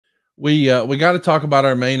We got to talk about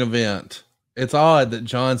our main event. It's odd that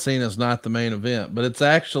John Cena is not the main event, but it's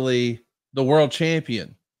actually the world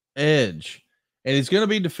champion, Edge. And he's going to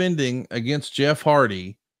be defending against Jeff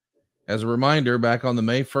Hardy. As a reminder, back on the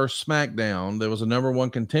May 1st SmackDown, there was a number one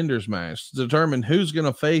contenders match to determine who's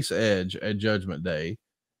going to face Edge at Judgment Day.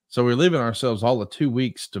 So we're leaving ourselves all of 2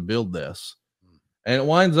 weeks to build this. And it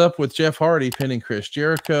winds up with Jeff Hardy pinning Chris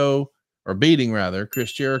Jericho, or beating rather,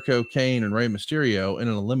 Chris Jericho, Kane, and Rey Mysterio in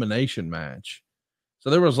an elimination match.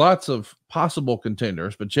 So there was lots of possible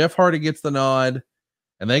contenders, but Jeff Hardy gets the nod,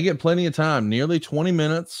 and they get plenty of time, nearly 20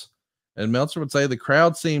 minutes. And Meltzer would say the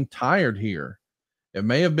crowd seemed tired here. It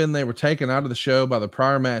may have been they were taken out of the show by the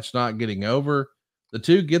prior match not getting over. The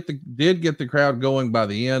two did get the crowd going by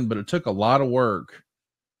the end, but it took a lot of work.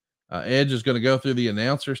 Edge is going to go through the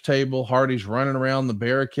announcer's table. Hardy's running around the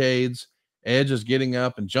barricades. Edge is getting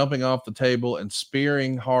up and jumping off the table and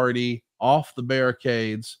spearing Hardy off the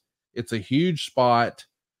barricades. It's a huge spot.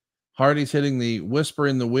 Hardy's hitting the whisper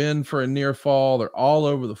in the wind for a near fall. They're all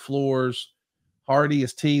over the floors. Hardy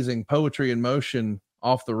is teasing poetry in motion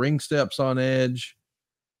off the ring steps on Edge.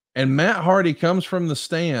 And Matt Hardy comes from the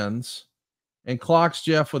stands and clocks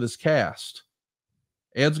Jeff with his cast.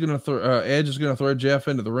 Edge is going to throw Jeff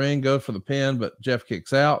into the ring, go for the pin, but Jeff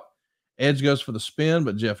kicks out. Edge goes for the spin,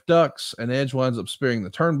 but Jeff ducks, and Edge winds up spearing the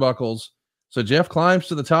turnbuckles. So Jeff climbs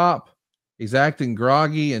to the top. He's acting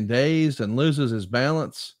groggy and dazed and loses his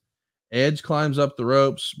balance. Edge climbs up the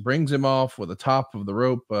ropes, brings him off with the top of the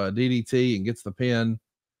rope DDT, and gets the pin.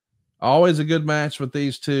 Always a good match with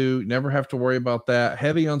these two. Never have to worry about that.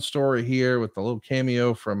 Heavy on story here with the little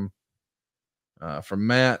cameo from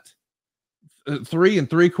Matt. 3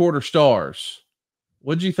 3/4 stars.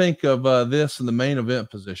 What'd you think of this in the main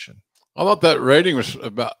event position? I thought that rating was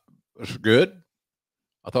good.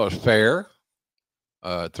 I thought it was fair.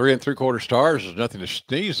 3 3/4 stars is nothing to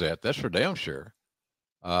sneeze at. That's for damn sure.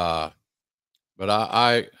 But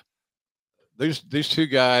these two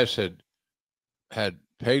guys had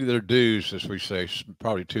paid their dues, as we say,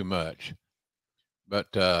 probably too much.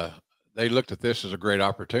 But they looked at this as a great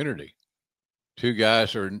opportunity. Two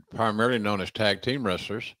guys are primarily known as tag team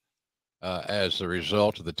wrestlers as a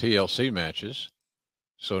result of the TLC matches.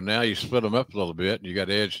 So now you split them up a little bit. And you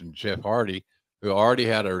got Edge and Jeff Hardy, who already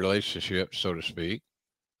had a relationship, so to speak,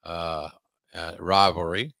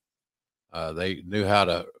 rivalry. They knew how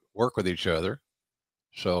to work with each other.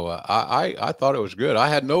 So I thought it was good. I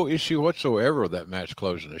had no issue whatsoever with that match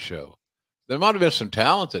closing the show. There might have been some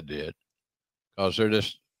talent that did, because they're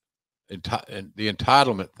just the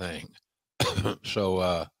entitlement thing.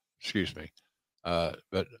 So, excuse me.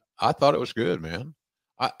 But I thought it was good, man.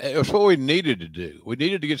 It was what we needed to do. We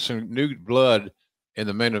needed to get some new blood in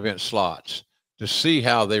the main event slots to see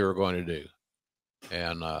how they were going to do.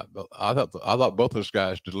 And I thought both those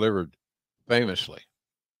guys delivered famously.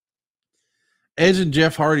 Edge and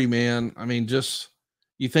Jeff Hardy, man. I mean, just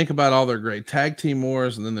you think about all their great tag team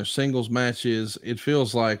wars and then their singles matches. It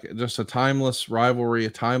feels like just a timeless rivalry,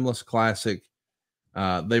 a timeless classic.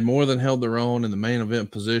 They more than held their own in the main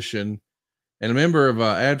event position. And a member of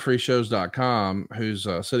adfreeshows.com, who's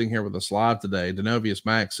sitting here with us live today, Denovius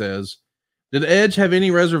Max, says, did Edge have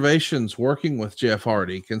any reservations working with Jeff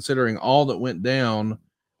Hardy, considering all that went down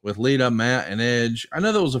with Lita, Matt, and Edge? I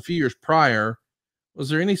know that was a few years prior. Was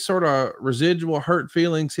there any sort of residual hurt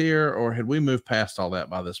feelings here, or had we moved past all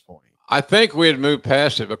that by this point? I think we had moved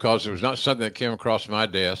past it, because it was not something that came across my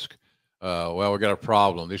desk. Well, we got a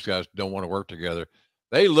problem. These guys don't want to work together.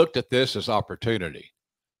 They looked at this as opportunity.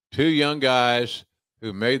 Two young guys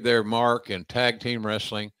who made their mark in tag team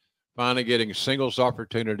wrestling, finally getting a singles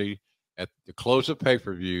opportunity at the close of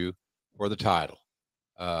pay-per-view for the title.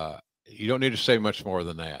 You don't need to say much more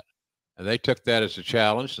than that. And they took that as a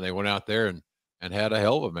challenge, and they went out there and had a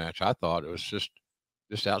hell of a match. I thought it was just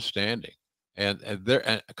outstanding. And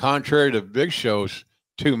contrary to Big Show's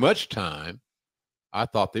too much time, I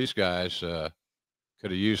thought these guys could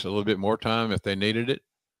have used a little bit more time if they needed it.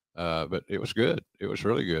 But it was good. It was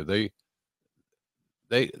really good.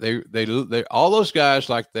 They all those guys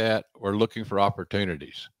like that were looking for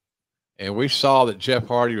opportunities, and we saw that Jeff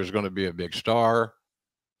Hardy was going to be a big star.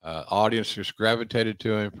 Audience just gravitated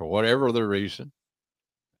to him for whatever the reason,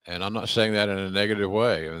 and I'm not saying that in a negative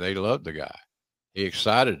way. I mean, they loved the guy. He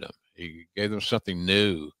excited them. He gave them something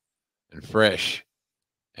new and fresh,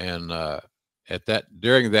 and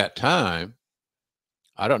during that time,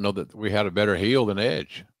 I don't know that we had a better heel than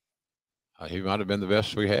Edge. He might have been the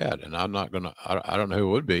best we had, and I don't know who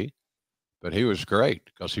it would be, but he was great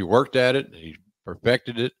because he worked at it, and he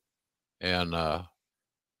perfected it, and I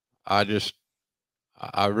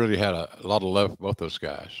really had a lot of love for both those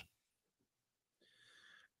guys.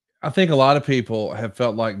 I think a lot of people have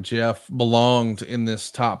felt like Jeff belonged in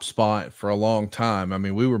this top spot for a long time. I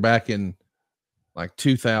mean, we were back in like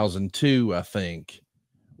 2002, I think,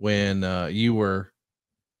 when you were,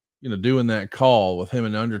 doing that call with him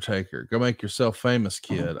and Undertaker. Go make yourself famous,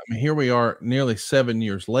 kid. I mean, here we are nearly 7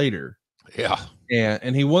 years later. Yeah.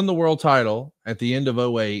 And he won the world title at the end of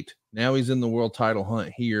 '08. Now he's in the world title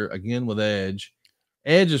hunt here again with Edge.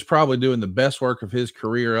 Edge is probably doing the best work of his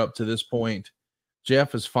career up to this point.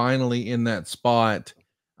 Jeff is finally in that spot.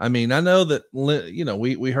 I mean, I know that,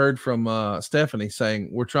 we heard from Stephanie saying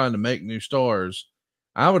we're trying to make new stars.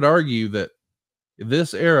 I would argue that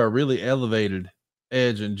this era really elevated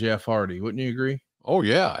Edge and Jeff Hardy. Wouldn't you agree? Oh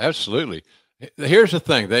yeah, absolutely. Here's the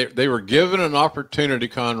thing. They were given an opportunity,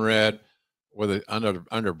 Conrad, with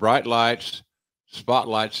under bright lights,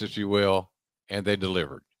 spotlights, if you will, and they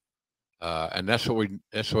delivered. And that's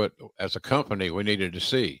what as a company we needed to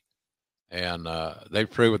see. And they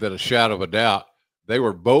proved without a shadow of a doubt they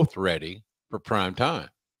were both ready for prime time.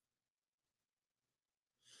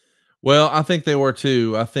 Well, I think they were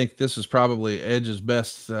too. I think this is probably Edge's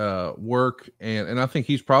best work, and I think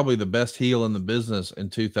he's probably the best heel in the business in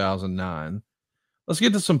 2009. Let's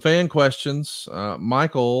get to some fan questions.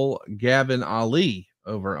 Michael Gavin Ali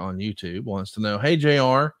over on YouTube wants to know, hey,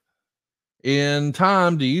 JR, in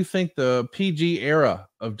time, do you think the PG era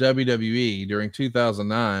of WWE during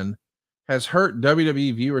 2009 has hurt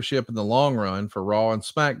WWE viewership in the long run for Raw and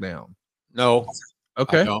SmackDown? No.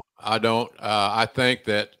 Okay. I don't. I think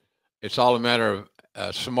that it's all a matter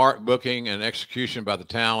of smart booking and execution by the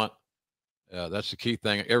talent. That's the key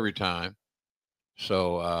thing every time.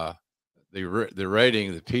 So the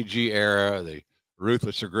rating, the PG era, the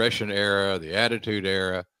ruthless aggression era, the attitude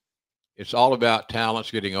era, it's all about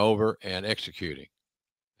talents getting over and executing.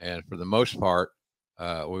 And for the most part,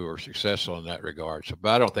 we were successful in that regard. So, but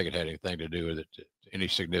I don't think it had anything to do with it to any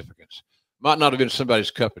significance. Might not have been somebody's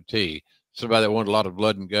cup of tea. Somebody that wanted a lot of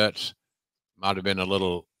blood and guts might have been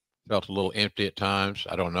felt a little empty at times.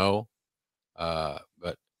 I don't know.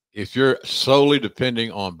 But if you're solely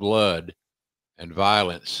depending on blood and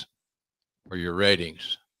violence for your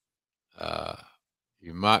ratings,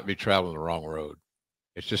 you might be traveling the wrong road.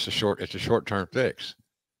 It's just a short-term fix.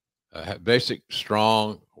 Basic,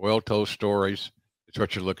 strong, well-told stories is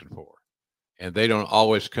what you're looking for. And they don't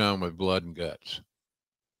always come with blood and guts.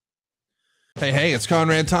 Hey, it's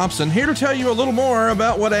Conrad Thompson here to tell you a little more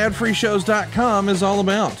about what adfreeshows.com is all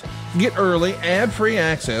about. Get early, ad-free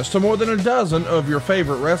access to more than a dozen of your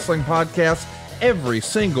favorite wrestling podcasts every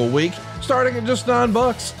single week, starting at just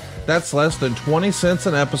 $9. That's less than 20 cents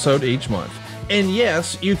an episode each month. And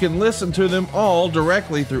yes, you can listen to them all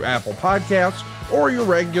directly through Apple Podcasts or your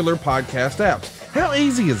regular podcast apps. How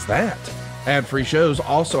easy is that? Ad-free shows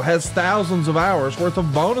also has thousands of hours worth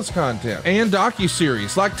of bonus content and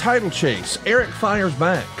docuseries like Title Chase, Eric Fires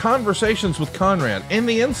Back, Conversations with Conrad, and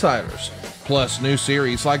The Insiders. Plus new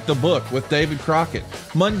series like The Book with David Crockett,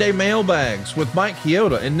 Monday Mailbags with Mike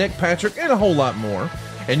Chioda and Nick Patrick, and a whole lot more.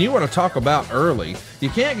 And you want to talk about early? You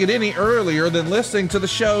can't get any earlier than listening to the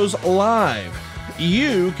shows live.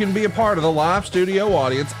 You can be a part of the live studio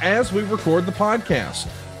audience as we record the podcast.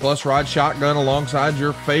 Plus, ride shotgun alongside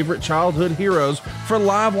your favorite childhood heroes for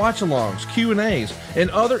live watch-alongs, Q&As, and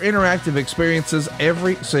other interactive experiences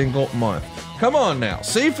every single month. Come on now,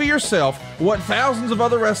 see for yourself what thousands of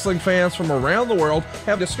other wrestling fans from around the world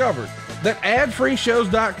have discovered, that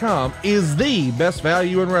adfreeshows.com is the best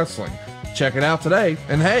value in wrestling. Check it out today,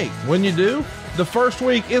 and hey, when you do, the first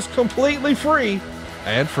week is completely free.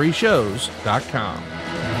 adfreeshows.com.